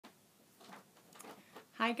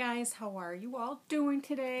Hi guys, how are you all doing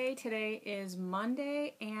today? Today is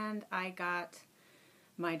Monday and I got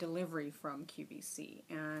my delivery from QVC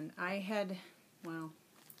and I had, well,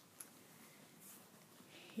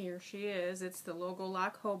 here she is. It's the Logo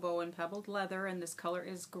Lock Hobo in pebbled leather and this color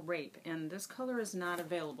is grape and this color is not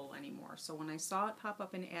available anymore. So when I saw it pop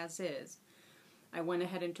up in as is, I went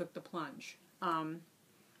ahead and took the plunge.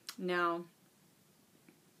 Now,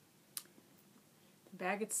 the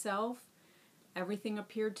bag itself, everything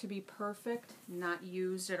appeared to be perfect, not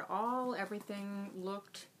used at all. Everything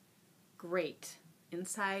looked great.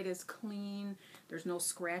 Inside is clean. There's no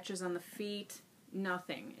scratches on the feet.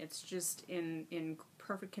 Nothing. It's just in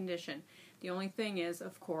perfect condition. The only thing is,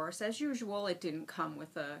 of course, as usual, it didn't come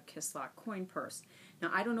with a Kislock coin purse. Now,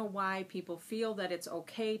 I don't know why people feel that it's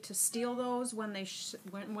okay to steal those when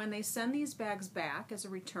they send these bags back as a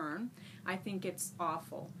return. I think it's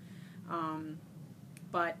awful.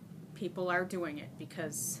 But people are doing it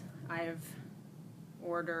because I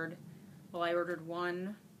ordered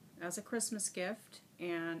one as a Christmas gift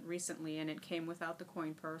and recently, and it came without the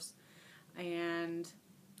coin purse, and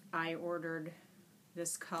I ordered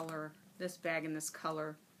this bag in this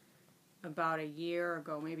color about a year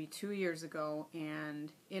ago, maybe 2 years ago,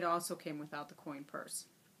 and it also came without the coin purse.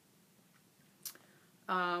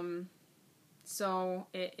 So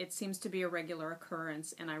it seems to be a regular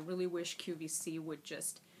occurrence, and I really wish QVC would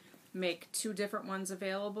just make two different ones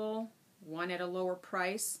available, one at a lower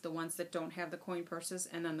price, the ones that don't have the coin purses,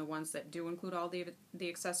 and then the ones that do include all the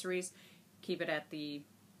accessories, keep it at the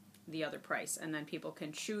other price, and then people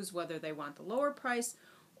can choose whether they want the lower price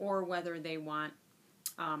or whether they want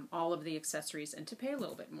all of the accessories and to pay a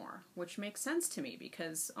little bit more, which makes sense to me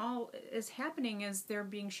because all is happening is they're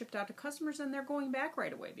being shipped out to customers and they're going back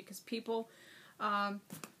right away because people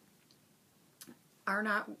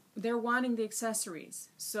they're wanting the accessories.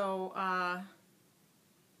 So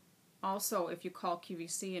also, if you call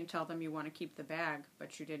QVC and tell them you want to keep the bag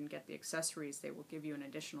but you didn't get the accessories, they will give you an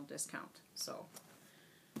additional discount.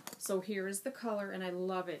 So here is the color, and I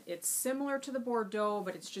love it. It's similar to the Bordeaux,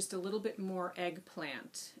 but it's just a little bit more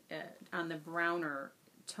eggplant on the browner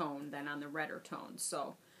tone than on the redder tone.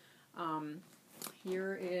 So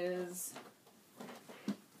here is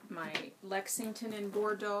my Lexington in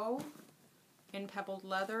Bordeaux in pebbled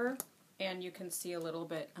leather, and you can see a little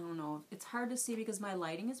bit, I don't know, it's hard to see because my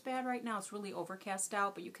lighting is bad right now. It's really overcast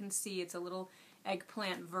out, but you can see it's a little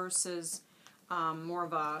eggplant versus more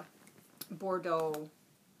of a Bordeaux,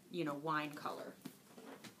 wine color.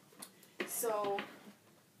 So,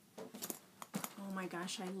 oh my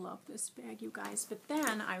gosh, I love this bag, you guys. But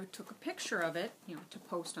then I took a picture of it, to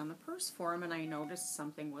post on the purse forum, and I noticed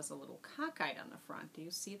something was a little cockeyed on the front. Do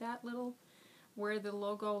you see that little, where the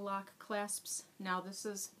logo lock clasps? Now this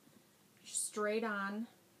is straight on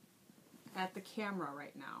at the camera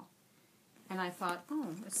right now. And I thought,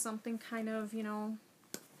 oh, it's something kind of,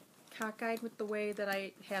 cockeyed with the way that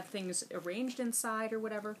I have things arranged inside or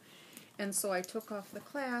whatever. And so I took off the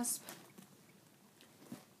clasp,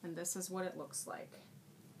 and this is what it looks like.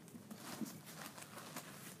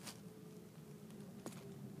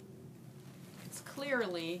 It's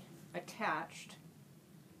clearly attached,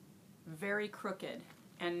 very crooked,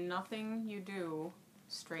 and nothing you do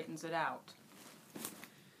straightens it out.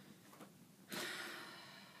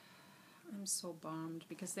 I'm so bummed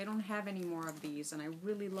because they don't have any more of these, and I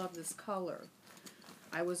really love this color.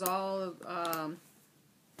 I was all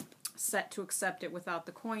set to accept it without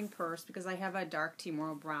the coin purse because I have a dark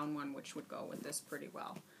Timoro brown one which would go with this pretty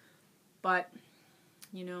well. But,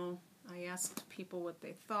 I asked people what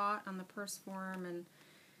they thought on the purse forum, and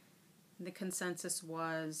the consensus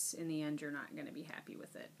was, in the end, you're not going to be happy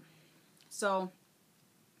with it. So,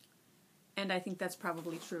 and I think that's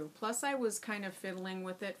probably true. Plus, I was kind of fiddling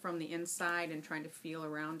with it from the inside and trying to feel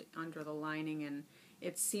around under the lining, and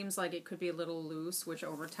it seems like it could be a little loose, which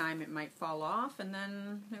over time it might fall off, and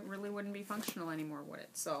then it really wouldn't be functional anymore, would it?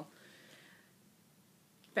 So,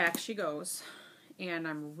 back she goes, and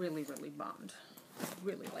I'm really, really bummed. I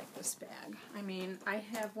really like this bag. I mean, I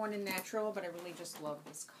have one in natural, but I really just love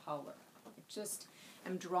this color.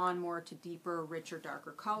 I'm drawn more to deeper, richer,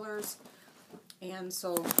 darker colors. And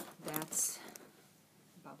so that's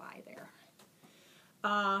bye-bye there.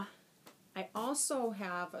 I also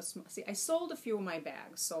have I sold a few of my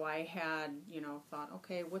bags. So I had, thought,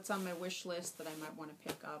 okay, what's on my wish list that I might want to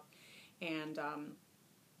pick up? And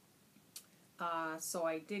so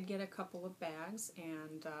I did get a couple of bags,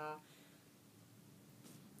 and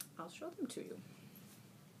I'll show them to you.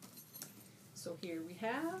 So here we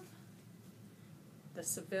have the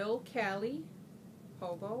Seville Cali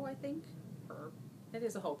Hobo, I think. It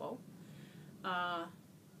is a hobo.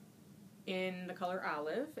 in the color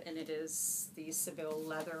olive, and it is the Seville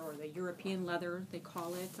leather, or the European leather they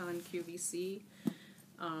call it on QVC.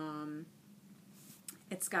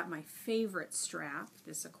 It's got my favorite strap,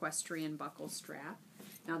 this equestrian buckle strap.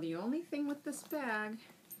 Now the only thing with this bag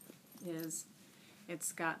is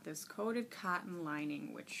it's got this coated cotton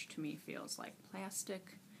lining, which to me feels like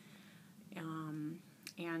plastic,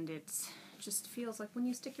 and it's just feels like when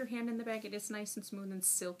you stick your hand in the bag, it is nice and smooth and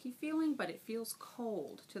silky feeling, but it feels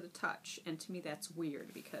cold to the touch, and to me that's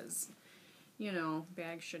weird because, you know,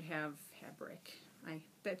 bags should have fabric.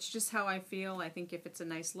 That's just how I feel. I think if it's a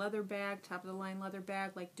nice leather bag, top of the line leather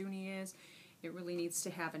bag like Dooney is, it really needs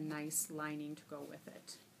to have a nice lining to go with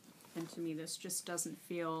it. And to me this just doesn't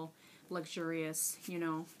feel luxurious, you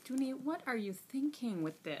know. Dooney, what are you thinking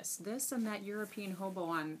with this? This and that European hobo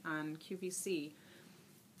on QVC.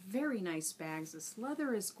 Very nice bags. This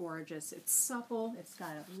leather is gorgeous. It's supple. It's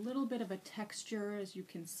got a little bit of a texture, as you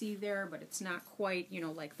can see there, but it's not quite, you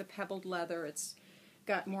know, like the pebbled leather. It's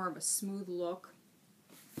got more of a smooth look.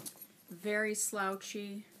 Very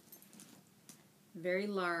slouchy. Very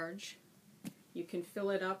large. You can fill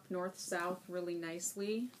it up north-south really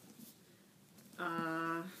nicely.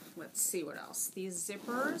 Let's see what else. These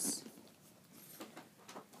zippers.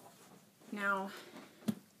 Now,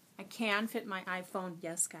 I can fit my iPhone.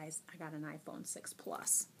 Yes, guys, I got an iPhone 6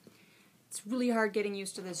 Plus. It's really hard getting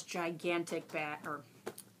used to this gigantic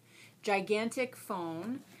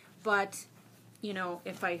phone, but, you know,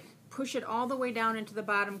 if I push it all the way down into the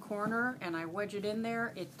bottom corner and I wedge it in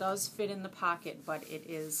there, it does fit in the pocket, but it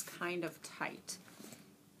is kind of tight.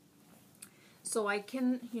 So I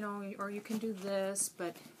can, you know, or you can do this,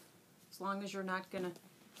 but as long as you're not going to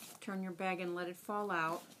turn your bag and let it fall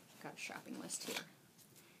out. Got a shopping list here.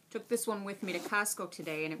 Took this one with me to Costco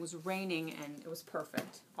today, and it was raining, and it was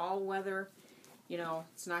perfect. All weather, you know,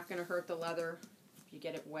 it's not going to hurt the leather if you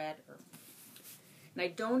get it wet.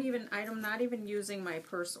 And I'm not even using my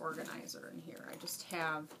purse organizer in here. I just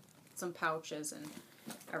have some pouches and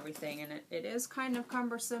everything, and it is kind of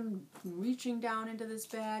cumbersome reaching down into this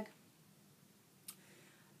bag.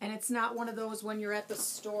 And it's not one of those when you're at the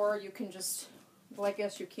store, you can just, well, I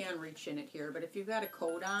guess you can reach in it here, but if you've got a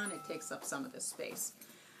coat on, it takes up some of this space.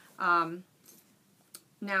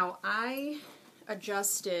 Now, I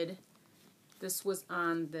adjusted, this was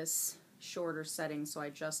on this shorter setting, so I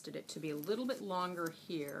adjusted it to be a little bit longer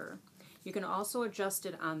here. You can also adjust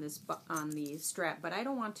it on the strap, but I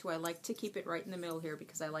don't want to. I like to keep it right in the middle here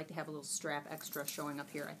because I like to have a little strap extra showing up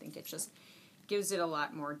here. I think it just gives it a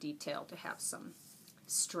lot more detail to have some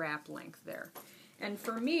strap length there. And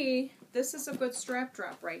for me, this is a good strap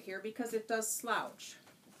drop right here because it does slouch.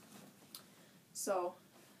 So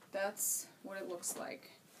that's what it looks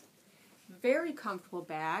like. Very comfortable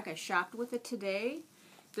bag. I shopped with it today.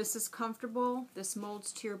 This is comfortable. This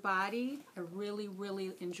molds to your body. I really,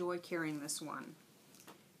 really enjoy carrying this one.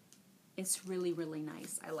 It's really, really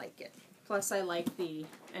nice. I like it. Plus I like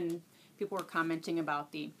and people were commenting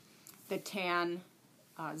about the tan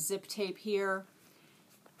zip tape here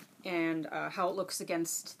and how it looks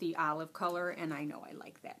against the olive color, and I know I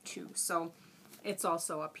like that too. So it's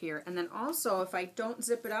also up here. And then also, if I don't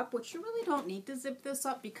zip it up, which you really don't need to zip this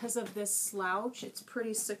up because of this slouch, it's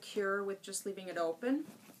pretty secure with just leaving it open.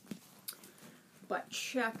 But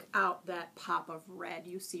check out that pop of red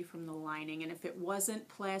you see from the lining. And if it wasn't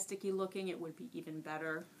plasticky looking, it would be even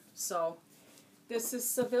better. So this is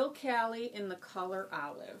Seville Cali in the color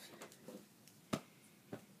olive.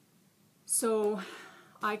 So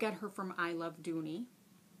I got her from I Love Dooney.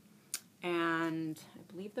 And I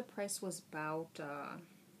believe the price was about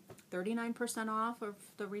 39% off of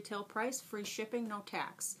the retail price, free shipping, no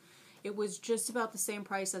tax. It was just about the same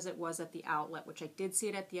price as it was at the outlet, which I did see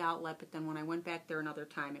it at the outlet, but then when I went back there another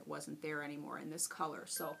time, it wasn't there anymore in this color.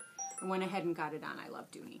 So I went ahead and got it on I Love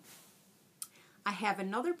Dooney. I have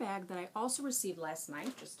another bag that I also received last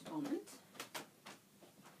night. Just a moment.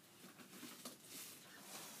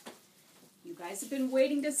 You guys have been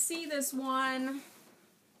waiting to see this one.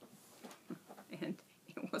 And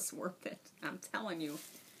it was worth it. I'm telling you.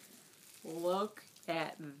 Look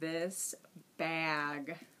at this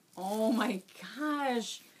bag. Oh my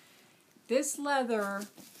gosh. This leather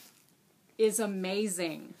is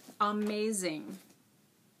amazing. Amazing.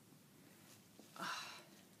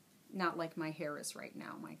 Not like my hair is right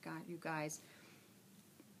now. My God, you guys.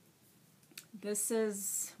 This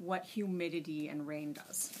is what humidity and rain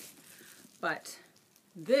does. But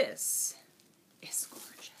this is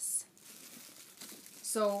gorgeous.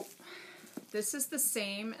 So this is the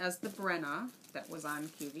same as the Brenna that was on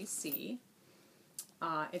QVC.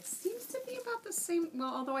 It seems to be about the same,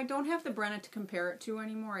 well, although I don't have the Brenna to compare it to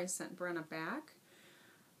anymore. I sent Brenna back.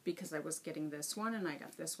 because I was getting this one, and I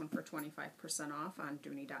got this one for 25% off on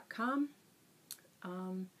Dooney.com.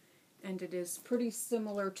 And it is pretty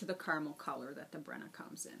similar to the caramel color that the Brenna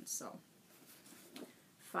comes in. So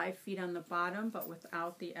 5 feet on the bottom, but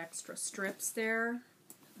without the extra strips there.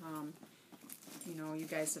 You know, you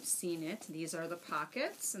guys have seen it. These are the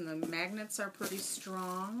pockets, and the magnets are pretty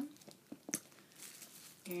strong.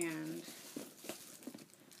 And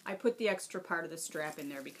I put the extra part of the strap in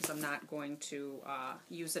there because I'm not going to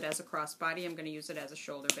use it as a crossbody. I'm going to use it as a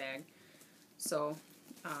shoulder bag. So,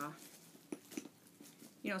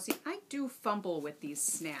 you know, see, I do fumble with these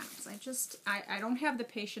snaps. I don't have the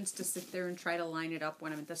patience to sit there and try to line it up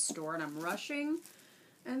when I'm at the store and I'm rushing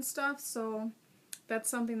and stuff. So that's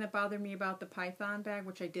something that bothered me about the Python bag,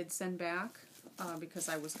 which I did send back because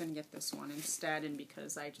I was going to get this one instead, and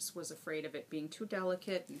because I just was afraid of it being too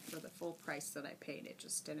delicate, and for the full price that I paid, it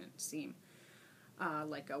just didn't seem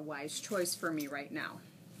like a wise choice for me right now.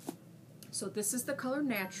 So this is the color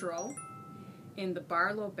Natural in the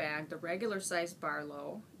Barlow bag, the regular size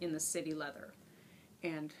Barlow in the City Leather.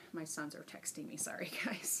 And my sons are texting me, sorry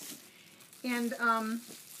guys. And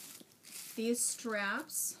these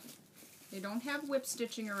straps, they don't have whip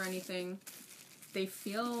stitching or anything. They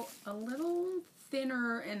feel a little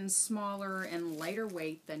thinner and smaller and lighter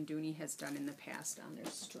weight than Dooney has done in the past on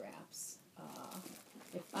their straps.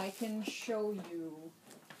 If I can show you,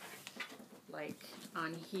 like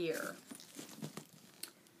on here,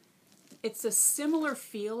 it's a similar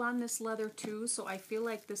feel on this leather too, so I feel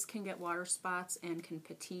like this can get water spots and can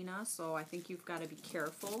patina, so I think you've got to be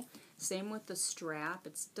careful. Same with the strap.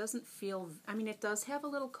 It doesn't feel, I mean, it does have a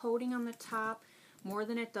little coating on the top, more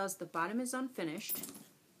than it does. The bottom is unfinished.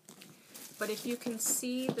 But if you can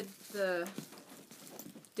see the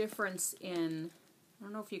difference in, I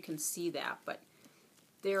don't know if you can see that, but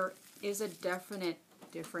there is a definite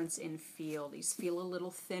difference in feel. These feel a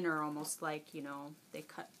little thinner, almost like, you know, they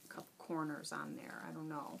cut a couple corners on there. I don't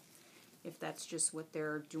know if that's just what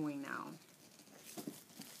they're doing now.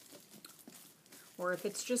 Or if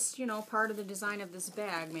it's just, you know, part of the design of this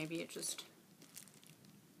bag. Maybe it just,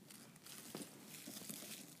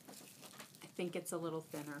 I think it's a little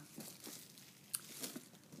thinner.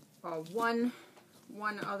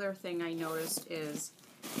 One other thing I noticed is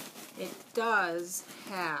it does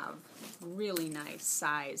have really nice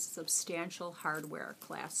size, substantial hardware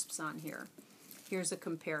clasps on here. Here's a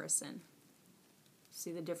comparison.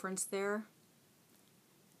 See the difference there?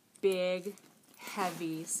 Big,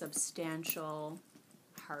 heavy, substantial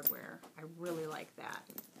hardware. I really like that.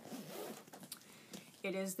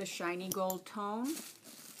 It is the shiny gold tone.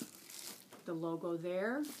 The logo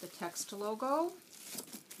there, the text logo.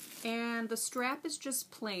 And the strap is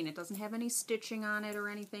just plain. It doesn't have any stitching on it or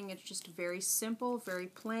anything. It's just very simple, very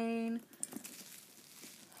plain.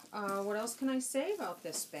 What else can I say about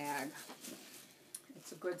this bag?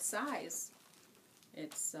 It's a good size.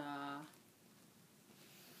 It's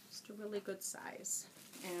just a really good size.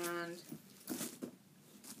 And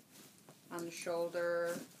on the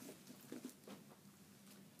shoulder.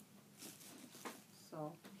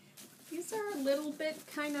 So these are a little bit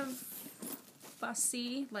kind of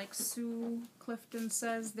fussy, like Sue Clifton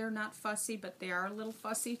says. They're not fussy, but they are a little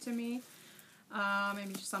fussy to me.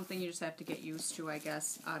 Maybe just something you just have to get used to, I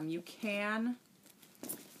guess. You can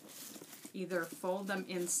either fold them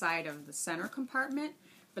inside of the center compartment,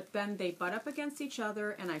 but then they butt up against each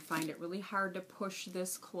other, and I find it really hard to push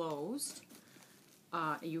this closed.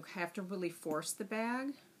 You have to really force the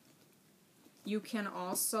bag. You can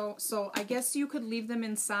also, so I guess you could leave them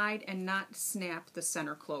inside and not snap the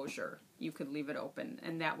center closure. You could leave it open,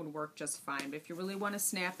 and that would work just fine. But if you really want to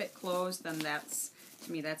snap it closed, then that's,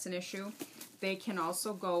 to me, that's an issue. They can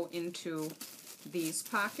also go into these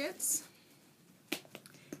pockets.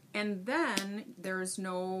 And then there's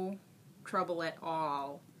no trouble at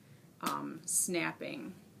all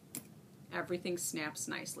snapping. Everything snaps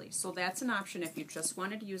nicely. So that's an option if you just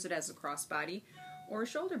wanted to use it as a crossbody or a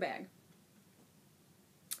shoulder bag.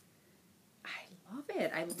 I love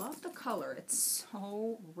it. I love the color. It's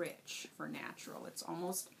so rich for natural. It's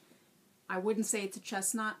almost, I wouldn't say it's a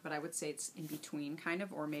chestnut, but I would say it's in between kind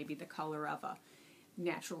of, or maybe the color of a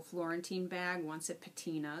natural Florentine bag. Once it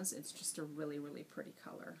patinas, it's just a really, really pretty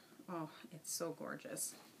color. Oh, it's so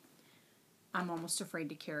gorgeous. I'm almost afraid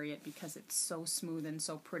to carry it because it's so smooth and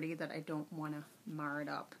so pretty that I don't want to mar it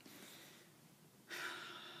up.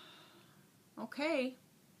 Okay,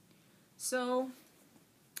 so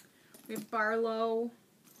we have Barlow,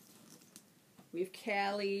 we have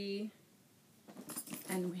Callie,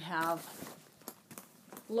 and we have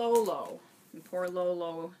Lolo. And poor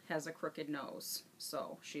Lolo has a crooked nose,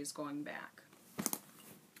 so she's going back.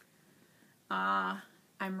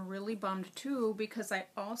 I'm really bummed too because I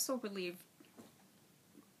also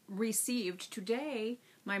received today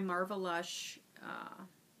my Marvelush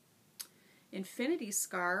Infinity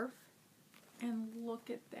Scarf, and look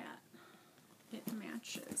at that, it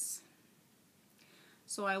matches.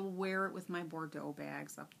 So I will wear it with my Bordeaux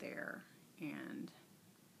bags up there, and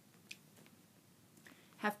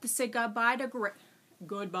have to say goodbye to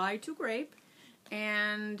grape,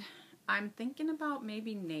 and I'm thinking about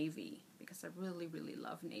maybe navy because I really, really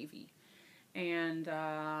love navy, and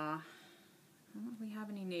I don't really have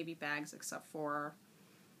any navy bags except for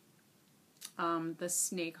the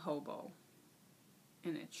Snake Hobo,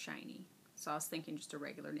 and it's shiny. So I was thinking just a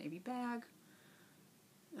regular navy bag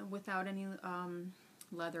without any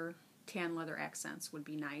tan leather accents would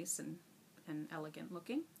be nice and elegant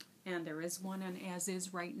looking. And there is one on As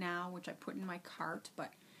Is right now, which I put in my cart,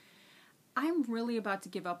 but I'm really about to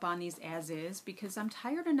give up on these As Is because I'm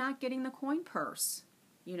tired of not getting the coin purse,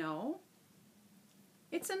 you know?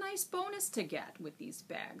 It's a nice bonus to get with these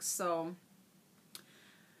bags, so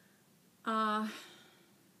I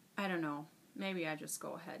don't know. Maybe I just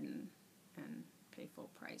go ahead and pay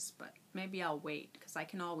full price, but maybe I'll wait because I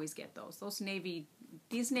can always get those.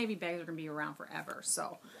 These navy bags are going to be around forever,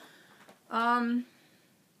 so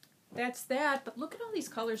that's that. But look at all these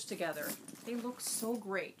colors together. They look so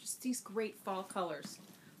great. Just these great fall colors.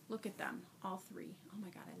 Look at them, all three. Oh my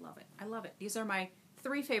God, I love it. I love it. These are my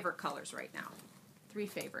 3 favorite colors right now. 3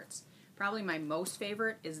 favorites. Probably my most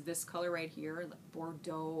favorite is this color right here, the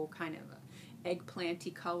Bordeaux kind of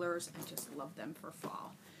eggplanty colors. I just love them for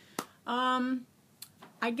fall.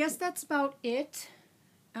 I guess that's about it.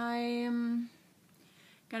 I'm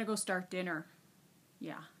gotta go start dinner.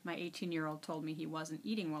 Yeah, my 18-year-old told me he wasn't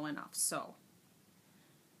eating well enough, so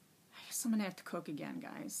I guess I'm gonna have to cook again,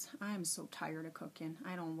 guys. I am so tired of cooking.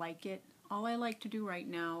 I don't like it. All I like to do right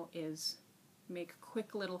now is make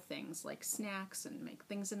quick little things like snacks and make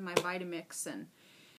things in my Vitamix and